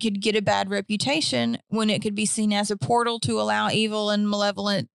board could get a bad reputation when it could be seen as a portal to allow evil and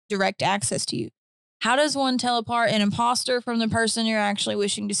malevolent direct access to you. How does one tell apart an imposter from the person you're actually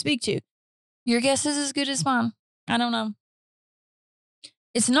wishing to speak to? Your guess is as good as mine. I don't know.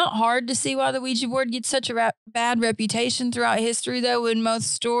 It's not hard to see why the Ouija board gets such a bad reputation throughout history, though, when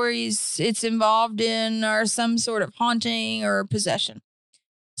most stories it's involved in are some sort of haunting or possession.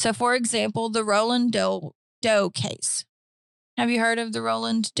 So, for example, the Roland Doe case. Have you heard of the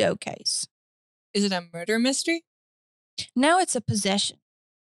Roland Doe case? Is it a murder mystery? No, it's a possession.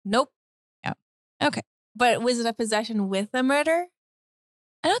 Nope. Oh, okay. But was it a possession with a murder?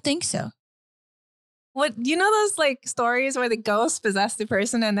 I don't think so. What, you know those like stories where the ghost possessed the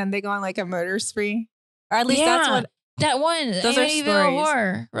person and then they go on like a murder spree? Or at least that's what that one. Those are stories.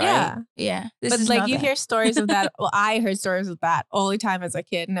 Horror, right? Yeah. But like you hear stories of that. Well, I heard stories of that all the time as a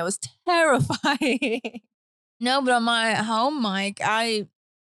kid, and it was terrifying. No, but on my home mic, I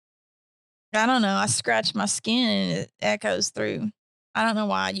don't know. I scratch my skin and it echoes through. I don't know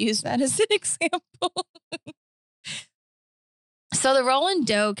why I use that as an example. So the Roland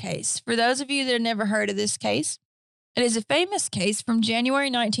Doe case, for those of you that have never heard of this case, it is a famous case from January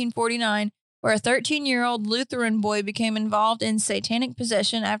 1949 where a 13-year-old Lutheran boy became involved in satanic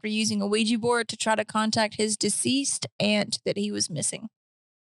possession after using a Ouija board to try to contact his deceased aunt that he was missing.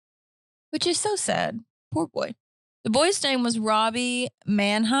 Which is so sad. Poor boy. The boy's name was Robbie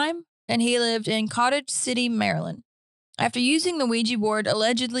Mannheim, and he lived in Cottage City, Maryland. After using the Ouija board,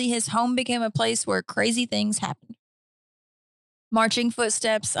 allegedly his home became a place where crazy things happened. Marching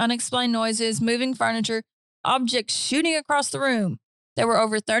footsteps, unexplained noises, moving furniture, objects shooting across the room. There were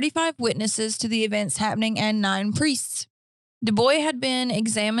over 35 witnesses to the events happening and 9 priests. The boy had been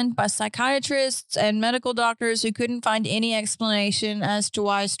examined by psychiatrists and medical doctors who couldn't find any explanation as to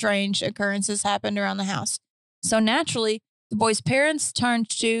why strange occurrences happened around the house. So naturally, the boy's parents turned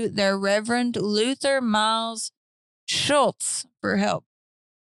to their Reverend Luther Miles Schultz for help.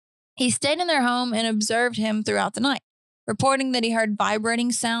 He stayed in their home and observed him throughout the night, reporting that he heard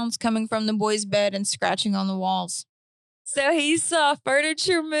vibrating sounds coming from the boy's bed and scratching on the walls. So he saw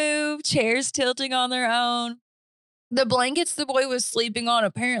furniture move, chairs tilting on their own. The blankets the boy was sleeping on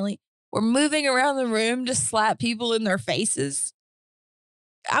apparently were moving around the room to slap people in their faces.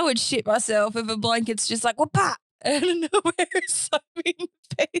 I would shit myself if a blanket's just like, whoop-pop, out of nowhere, slapping in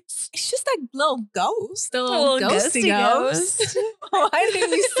the face. It's just a little ghost, a little ghosty ghost. Why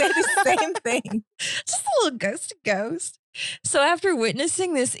didn't you say the same thing? Just a little ghosty ghost. So after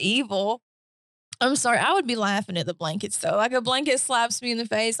witnessing this evil, I'm sorry, I would be laughing at the blankets though. Like a blanket slaps me in the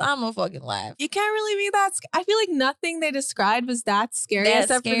face, I'm gonna fucking laugh. You can't really be that I feel like nothing they described was that scary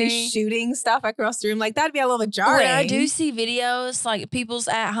except for the shooting stuff across the room. Like that'd be a little bit jarring. When I do see videos, like people's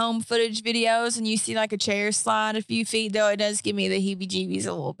at-home footage videos, and you see like a chair slide a few feet, though, it does give me the heebie-jeebies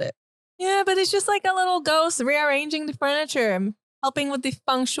a little bit. Yeah, but it's just like a little ghost rearranging the furniture, helping with the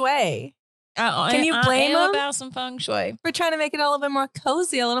feng shui. Can you blame them about some feng shui for trying to make it a little bit more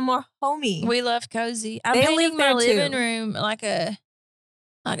cozy, a little more homey? We love cozy. I'm painting my living room like a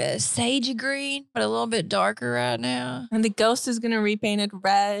sage green, but a little bit darker right now. And the ghost is gonna repaint it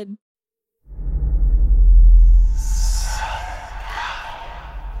red.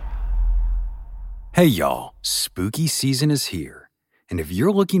 Hey y'all, spooky season is here. And if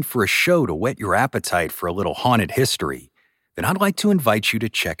you're looking for a show to whet your appetite for a little haunted history, then I'd like to invite you to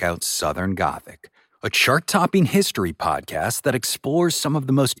check out Southern Gothic, a chart-topping history podcast that explores some of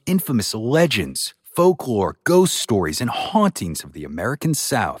the most infamous legends, folklore, ghost stories, and hauntings of the American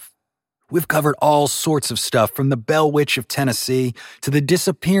South. We've covered all sorts of stuff from the Bell Witch of Tennessee to the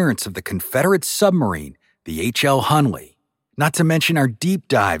disappearance of the Confederate submarine, the H.L. Hunley, not to mention our deep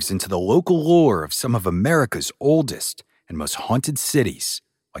dives into the local lore of some of America's oldest and most haunted cities,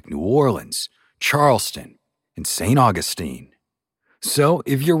 like New Orleans, Charleston, and St. Augustine. So,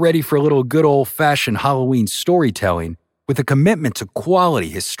 if you're ready for a little good old-fashioned Halloween storytelling with a commitment to quality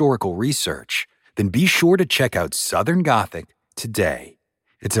historical research, then be sure to check out Southern Gothic today.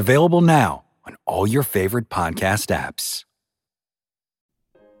 It's available now on all your favorite podcast apps.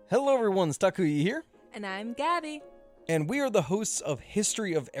 Hello everyone, Takuya here. And I'm Gabby. And we are the hosts of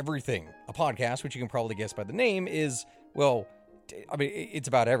History of Everything, a podcast which you can probably guess by the name is, well, it's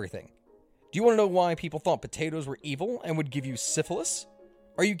about everything. Do you want to know why people thought potatoes were evil and would give you syphilis?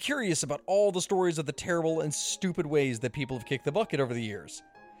 Are you curious about all the stories of the terrible and stupid ways that people have kicked the bucket over the years?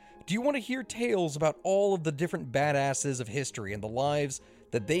 Do you want to hear tales about all of the different badasses of history and the lives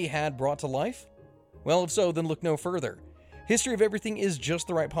that they had brought to life? Well, if so, then look no further. History of Everything is just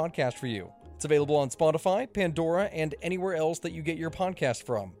the right podcast for you. It's available on Spotify, Pandora, and anywhere else that you get your podcast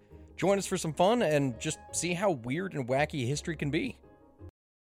from. Join us for some fun and just see how weird and wacky history can be.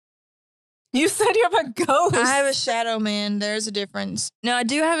 You said you have a ghost. I have a shadow man. There's a difference. No, I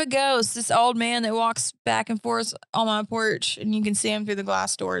do have a ghost. This old man that walks back and forth on my porch, and you can see him through the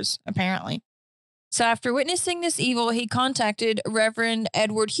glass doors, apparently. So after witnessing this evil, he contacted Reverend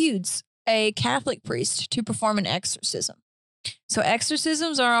Edward Hughes, a Catholic priest, to perform an exorcism. So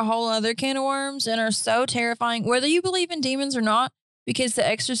exorcisms are a whole other can of worms and are so terrifying, whether you believe in demons or not, because the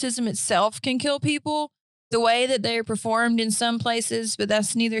exorcism itself can kill people. The way that they're performed in some places, but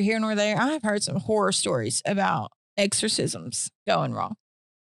that's neither here nor there. I've heard some horror stories about exorcisms going wrong.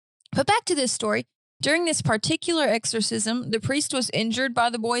 But back to this story. During this particular exorcism, the priest was injured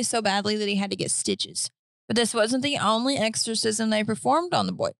by the boy so badly that he had to get stitches. But this wasn't the only exorcism they performed on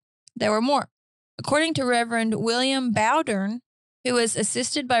the boy. There were more. According to Reverend William Bowdern, who was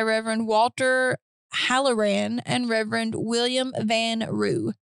assisted by Reverend Walter Halloran and Reverend William Van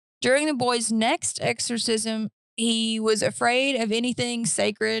Roo. During the boy's next exorcism, he was afraid of anything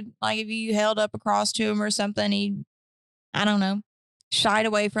sacred. Like if you held up a cross to him or something, he, shied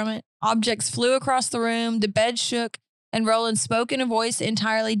away from it. Objects flew across the room, the bed shook, and Roland spoke in a voice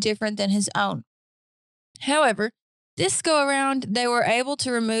entirely different than his own. However, this go around, they were able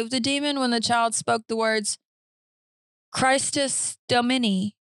to remove the demon when the child spoke the words Christus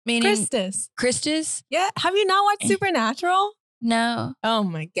Domini, meaning Christus. Yeah. Have you not watched Supernatural? No. Oh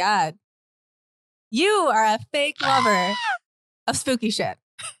my God. You are a fake lover of spooky shit.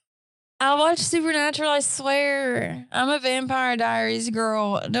 I watch Supernatural, I swear. I'm a Vampire Diaries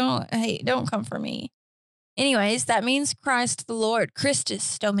girl. Don't come for me. Anyways, that means Christ the Lord,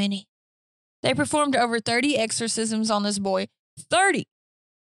 Christus Domini. They performed over 30 exorcisms on this boy. 30.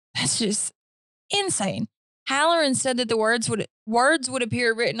 That's just insane. Halloran said that the words would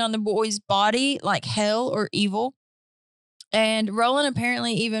appear written on the boy's body like hell or evil. And Roland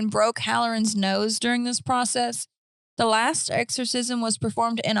apparently even broke Halloran's nose during this process. The last exorcism was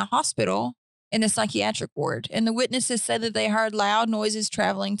performed in a hospital in the psychiatric ward, and the witnesses said that they heard loud noises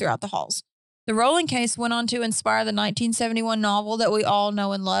traveling throughout the halls. The Roland case went on to inspire the 1971 novel that we all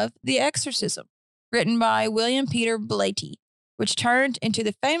know and love, The Exorcism, written by William Peter Blatty, which turned into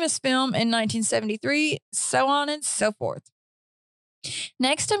the famous film in 1973, so on and so forth.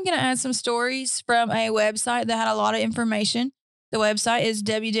 Next, I'm going to add some stories from a website that had a lot of information. The website is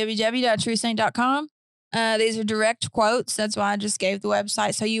www.truesaint.com. These are direct quotes. That's why I just gave the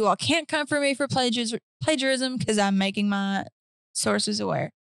website. So you all can't come for me for plagiarism because I'm making my sources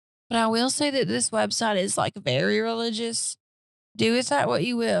aware. But I will say that this website is like very religious. Do with that what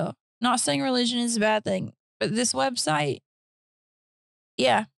you will. Not saying religion is a bad thing, but this website,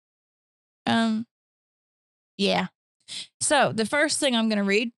 yeah. Yeah. So the first thing I'm going to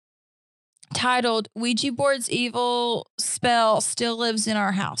read, titled Ouija Board's Evil Spell Still Lives in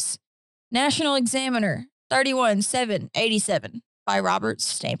Our House. National Examiner, 31/7/87 by Robert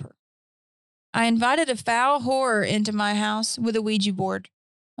Stamper. I invited a foul horror into my house with a Ouija board.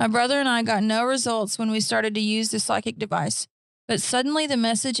 My brother and I got no results when we started to use the psychic device, but suddenly the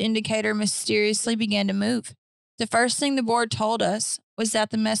message indicator mysteriously began to move. The first thing the board told us was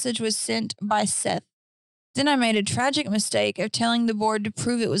that the message was sent by Seth. Then I made a tragic mistake of telling the board to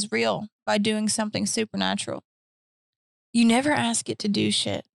prove it was real by doing something supernatural. You never ask it to do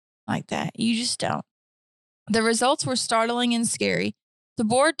shit like that. You just don't. The results were startling and scary, The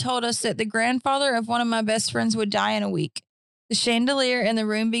board told us that the grandfather of one of my best friends would die in a week. The chandelier in the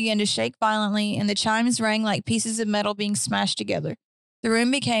room began to shake violently, and the chimes rang like pieces of metal being smashed together. The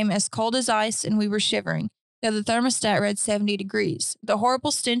room became as cold as ice, and we were shivering, though the thermostat read 70 degrees. The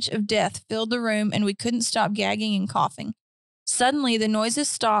horrible stench of death filled the room, and we couldn't stop gagging and coughing. Suddenly, the noises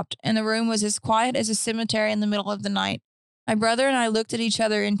stopped, and the room was as quiet as a cemetery in the middle of the night. My brother and I looked at each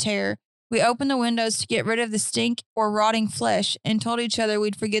other in terror. We opened the windows to get rid of the stink or rotting flesh and told each other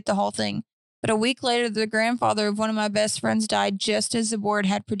we'd forget the whole thing. But a week later, the grandfather of one of my best friends died just as the board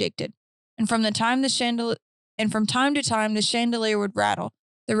had predicted. And from time to time, the chandelier would rattle,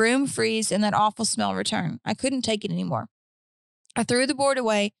 the room freeze, and that awful smell return. I couldn't take it anymore. I threw the board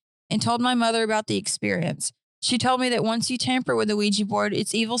away and told my mother about the experience. She told me that once you tamper with the Ouija board,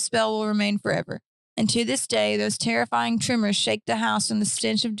 its evil spell will remain forever. And to this day, those terrifying tremors shake the house and the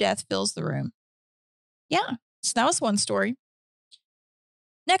stench of death fills the room. Yeah, so that was one story.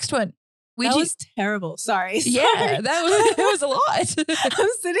 Next one. That was terrible. Sorry. Yeah, it was a lot. I'm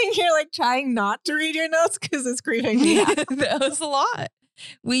sitting here like trying not to read your notes because it's creeping me out. That was a lot.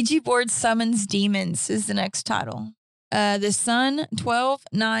 Ouija board summons demons is the next title. The Sun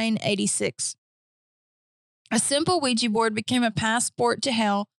 12/9/86. A simple Ouija board became a passport to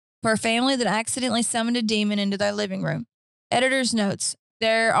hell for a family that accidentally summoned a demon into their living room. Editor's notes.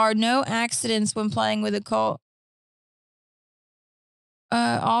 There are no accidents when playing with occult.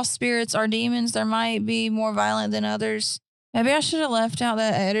 All spirits are demons. There might be more violent than others. Maybe I should have left out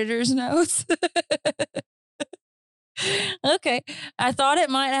that editor's notes. Okay. I thought it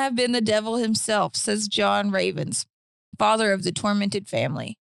might have been the devil himself, says John Ravens, father of the tormented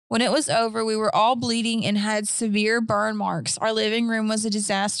family. When it was over, we were all bleeding and had severe burn marks. Our living room was a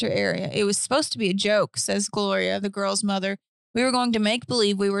disaster area. It was supposed to be a joke, says Gloria, the girl's mother. We were going to make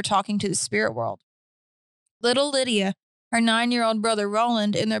believe we were talking to the spirit world. Little Lydia, her 9-year-old brother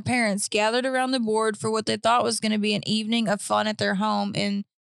Roland, and their parents gathered around the board for what they thought was going to be an evening of fun at their home in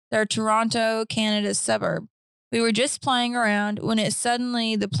their Toronto, Canada suburb. We were just playing around when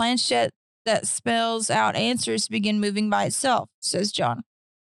the planchette that spells out answers began moving by itself, says John.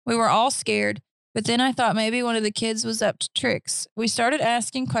 We were all scared, but then I thought maybe one of the kids was up to tricks. We started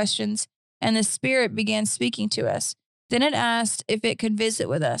asking questions, and the spirit began speaking to us. Then it asked if it could visit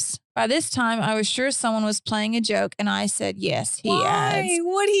with us. By this time, I was sure someone was playing a joke, and I said yes. Why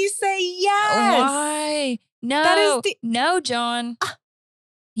would he say yes? Why? No, no, John.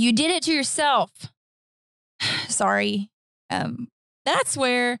 You did it to yourself. Sorry. That's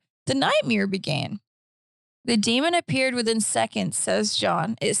where the nightmare began. The demon appeared within seconds, says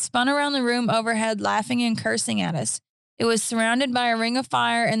John. It spun around the room overhead, laughing and cursing at us. It was surrounded by a ring of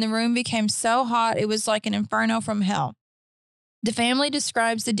fire, and the room became so hot it was like an inferno from hell. The family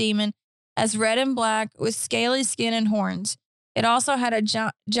describes the demon as red and black with scaly skin and horns. It also had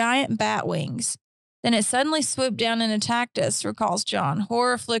a giant bat wings. Then it suddenly swooped down and attacked us, recalls John,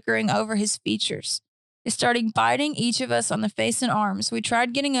 horror flickering over his features. It started biting each of us on the face and arms. We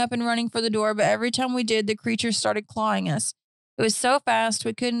tried getting up and running for the door, but every time we did, the creature started clawing us. It was so fast,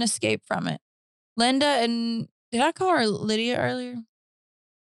 we couldn't escape from it. Did I call her Lydia earlier?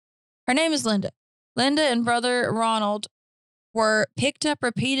 Her name is Linda. Linda and brother Ronald were picked up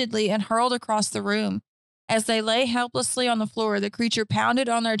repeatedly and hurled across the room. As they lay helplessly on the floor, the creature pounded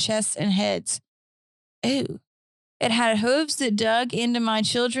on their chests and heads. Ew. It had hooves that dug into my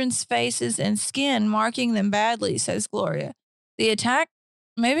children's faces and skin, marking them badly, says Gloria. The attack,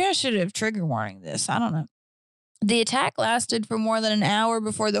 maybe I should have trigger warning this, I don't know. The attack lasted for more than an hour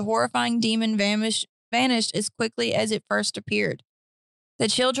before the horrifying demon vanished as quickly as it first appeared. The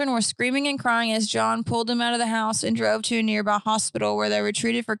children were screaming and crying as John pulled them out of the house and drove to a nearby hospital where they were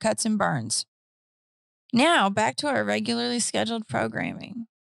treated for cuts and burns. Now, back to our regularly scheduled programming.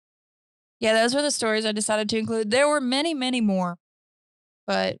 Yeah, those were the stories I decided to include. There were many, many more,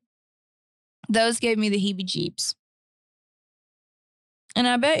 but those gave me the heebie-jeebies. And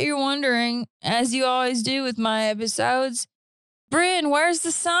I bet you're wondering, as you always do with my episodes, Bryn, where's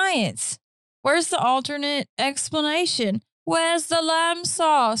the science? Where's the alternate explanation? Where's the lime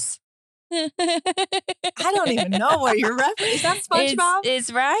sauce? I don't even know what you're referencing. Is that SpongeBob?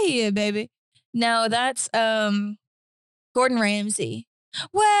 It's right here, baby. No, that's Gordon Ramsay.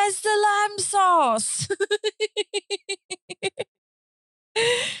 Where's the lime sauce?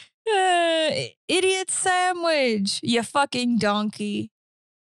 Idiot sandwich, you fucking donkey.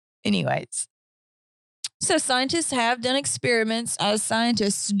 Anyways, so scientists have done experiments as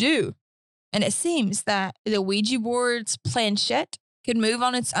scientists do. And it seems that the Ouija board's planchette could move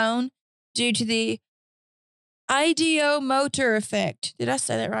on its own due to the ideomotor effect. Did I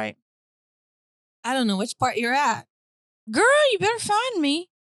say that right? I don't know which part you're at. Girl, you better find me.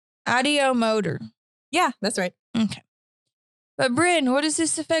 Ideomotor. Yeah, that's right. Okay. But Bryn, what does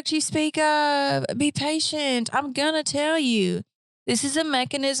this effect you speak of? Be patient. I'm going to tell you. This is a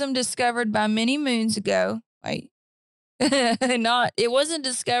mechanism discovered by many moons ago. Wait. It wasn't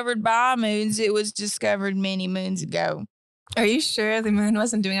discovered by moons. It was discovered many moons ago. Are you sure the moon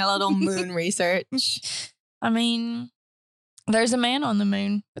wasn't doing a little moon research? I mean, there's a man on the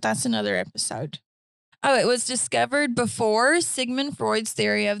moon, but that's another episode. Oh, it was discovered before Sigmund Freud's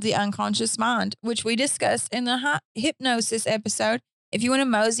theory of the unconscious mind, which we discussed in the hypnosis episode. If you want to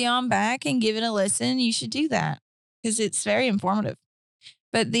mosey on back and give it a listen, you should do that because it's very informative.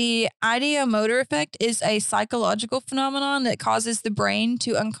 But the ideomotor effect is a psychological phenomenon that causes the brain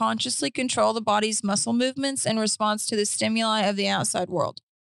to unconsciously control the body's muscle movements in response to the stimuli of the outside world.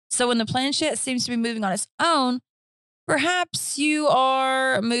 So when the planchette seems to be moving on its own, perhaps you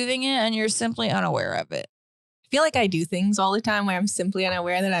are moving it and you're simply unaware of it. I feel like I do things all the time where I'm simply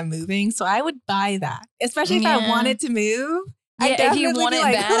unaware that I'm moving. So I would buy that, especially if I wanted to move. Yeah, if you want it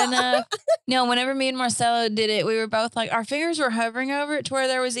bad enough. No, whenever me and Marcelo did it, we were both like, our fingers were hovering over it to where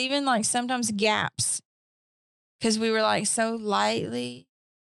there was even like sometimes gaps because we were like so lightly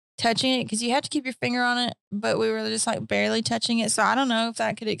touching it because you have to keep your finger on it, but we were just like barely touching it. So I don't know if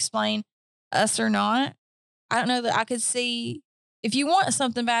that could explain us or not. I don't know that I could see, if you want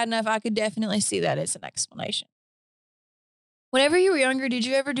something bad enough, I could definitely see that as an explanation. Whenever you were younger, did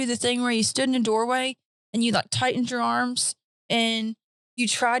you ever do the thing where you stood in a doorway and you like tightened your arms and you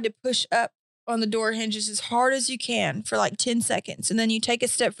tried to push up on the door hinges as hard as you can for like 10 seconds. And then you take a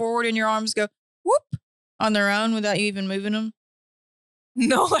step forward and your arms go whoop on their own without you even moving them?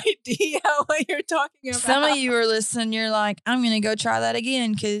 No idea what you're talking about. Some of you are listening. You're like, I'm going to go try that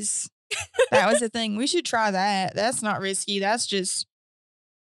again because that was the thing. We should try that. That's not risky. That's just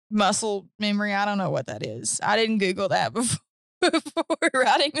muscle memory. I don't know what that is. I didn't Google that before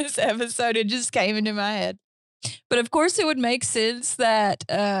writing this episode. It just came into my head. But of course, it would make sense that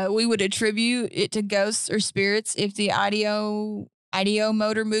we would attribute it to ghosts or spirits if the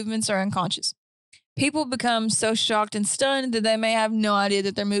ideomotor movements are unconscious. People become so shocked and stunned that they may have no idea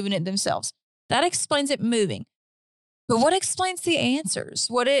that they're moving it themselves. That explains it moving. But what explains the answers?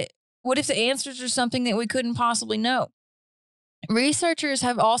 What if the answers are something that we couldn't possibly know? Researchers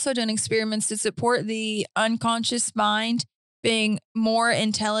have also done experiments to support the unconscious mind being more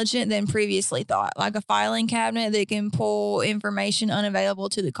intelligent than previously thought, like a filing cabinet that can pull information unavailable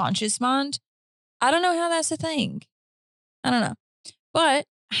to the conscious mind. I don't know how that's a thing. I don't know. But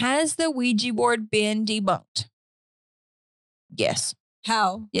has the Ouija board been debunked? Yes.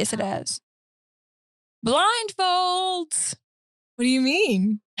 How? Yes, it has. Blindfolds. What do you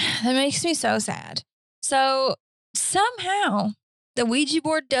mean? That makes me so sad. So somehow the Ouija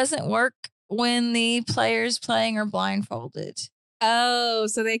board doesn't work when the players playing are blindfolded. Oh,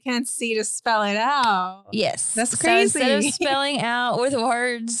 so they can't see to spell it out. Yes. That's crazy. So instead of spelling out with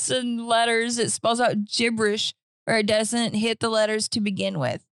words and letters, it spells out gibberish or it doesn't hit the letters to begin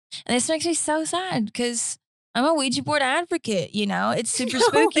with. And this makes me so sad because I'm a Ouija board advocate, you know? It's super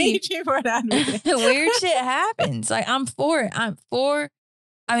spooky. Ouija board advocate. Weird shit happens. Like, I'm for it.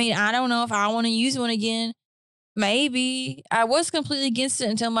 I mean, I don't know if I want to use one again. Maybe. I was completely against it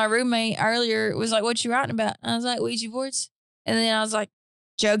until my roommate earlier was like, what you writing about? And I was like, Ouija boards. And then I was like,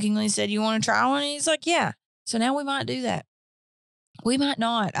 jokingly said, you want to try one? And he's like, yeah. So now we might do that. We might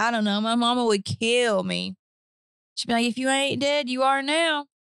not. I don't know. My mama would kill me. She'd be like, if you ain't dead, you are now.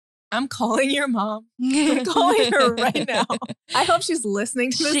 I'm calling your mom. I'm calling her right now. I hope she's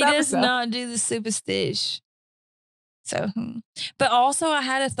listening to this episode. She does not do the superstition. So, but also I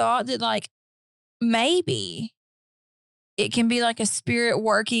had a thought that like, maybe it can be like a spirit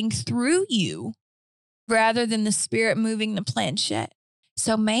working through you rather than the spirit moving the planchette.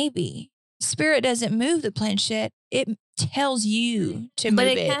 So maybe spirit doesn't move the planchette. It tells you to move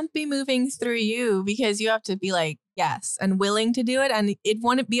it. But it can't be moving through you because you have to be like, yes, and willing to do it. And it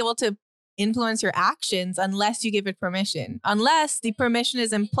won't be able to influence your actions unless you give it permission. Unless the permission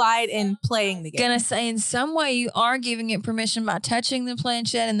is implied in playing the game. Gonna say in some way you are giving it permission by touching the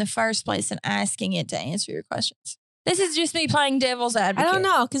planchette in the first place and asking it to answer your questions. This is just me playing devil's advocate. I don't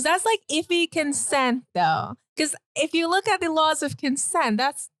know, because that's like iffy consent though. Because if you look at the laws of consent,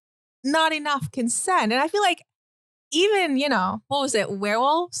 that's not enough consent. And I feel like even, you know, what was it?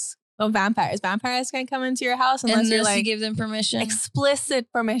 Werewolves? Oh, vampires. Vampires can't come into your house unless you're like, you give them permission.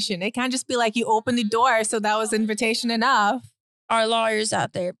 Explicit permission. It can't just be like you open the door, so that was invitation enough. Our lawyers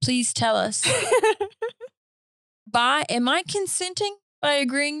out there, please tell us. Am I consenting by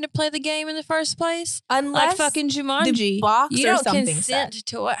agreeing to play the game in the first place? Unless like fucking Jumanji. The box you or don't something consent said.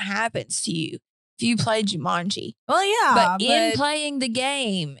 to what happens to you. if you played Jumanji. Well, yeah. But in playing the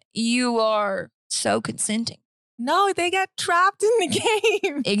game, you are so consenting. No, they got trapped in the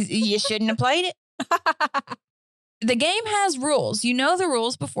game. You shouldn't have played it. The game has rules. You know the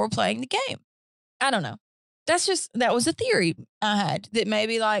rules before playing the game. I don't know. That was a theory I had that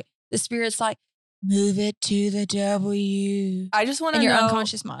maybe like the spirit's like, move it to the W. I just want to know your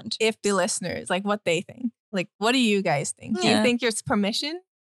unconscious mind. If the listeners, like what they think. Like, what do you guys think? Do you think it's permission?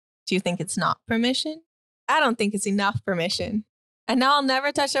 Do you think it's not permission? I don't think it's enough permission. And now I'll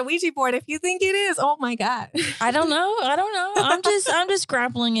never touch a Ouija board if you think it is. Oh my God. I don't know. I'm just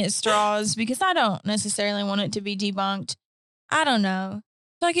grappling at straws because I don't necessarily want it to be debunked. I don't know.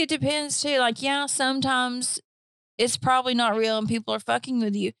 Like it depends too. Like, yeah, sometimes it's probably not real and people are fucking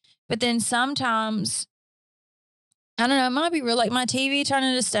with you. But then sometimes, I don't know, it might be real. Like my TV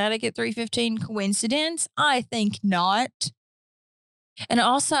turning to static at 3:15, coincidence? I think not. And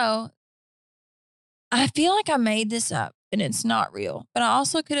also, I feel like I made this up and it's not real. But I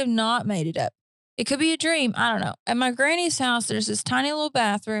also could have not made it up. It could be a dream. I don't know. At my granny's house, there's this tiny little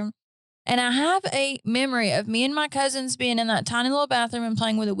bathroom. And I have a memory of me and my cousins being in that tiny little bathroom and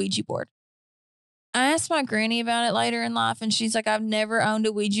playing with a Ouija board. I asked my granny about it later in life, and she's like, I've never owned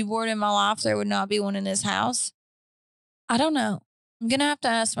a Ouija board in my life. There would not be one in this house. I don't know. I'm going to have to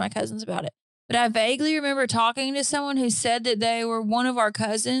ask my cousins about it. But I vaguely remember talking to someone who said that they were one of our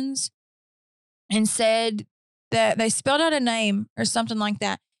cousins and said that they spelled out a name or something like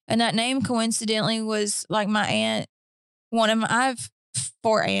that. And that name coincidentally was like my aunt. I have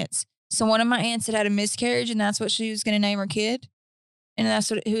 4 aunts. So one of my aunts had a miscarriage, and that's what she was going to name her kid. And that's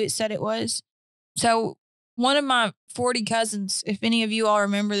who it said it was. So one of my 40 cousins, if any of you all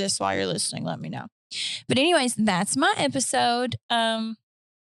remember this while you're listening, let me know. But anyways, that's my episode. I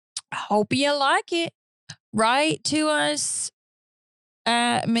hope you like it. Write to us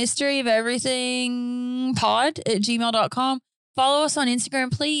at mysteryofelverythingpod@gmail.com. Follow us on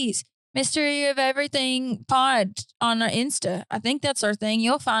Instagram, please. Mystery of Everything Pod on Insta. I think that's our thing.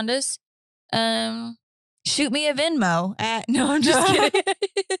 You'll find us. Shoot me a Venmo no, I'm just kidding.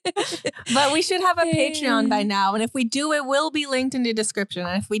 But we should have a Patreon by now. And if we do, it will be linked in the description.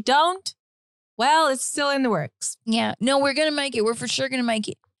 And if we don't, well, it's still in the works. Yeah. No, we're going to make it. We're for sure going to make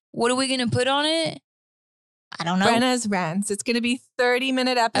it. What are we going to put on it? I don't know. Brenna's rants. It's going to be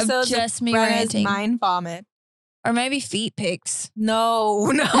 30-minute episodes of just me Brenna's ranting. mind vomit. Or maybe feet pics.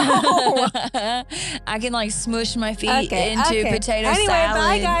 No. I can like smush my feet into potato salad. Anyway,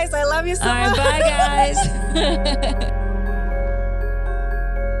 bye guys. I love you so much. All right, bye guys.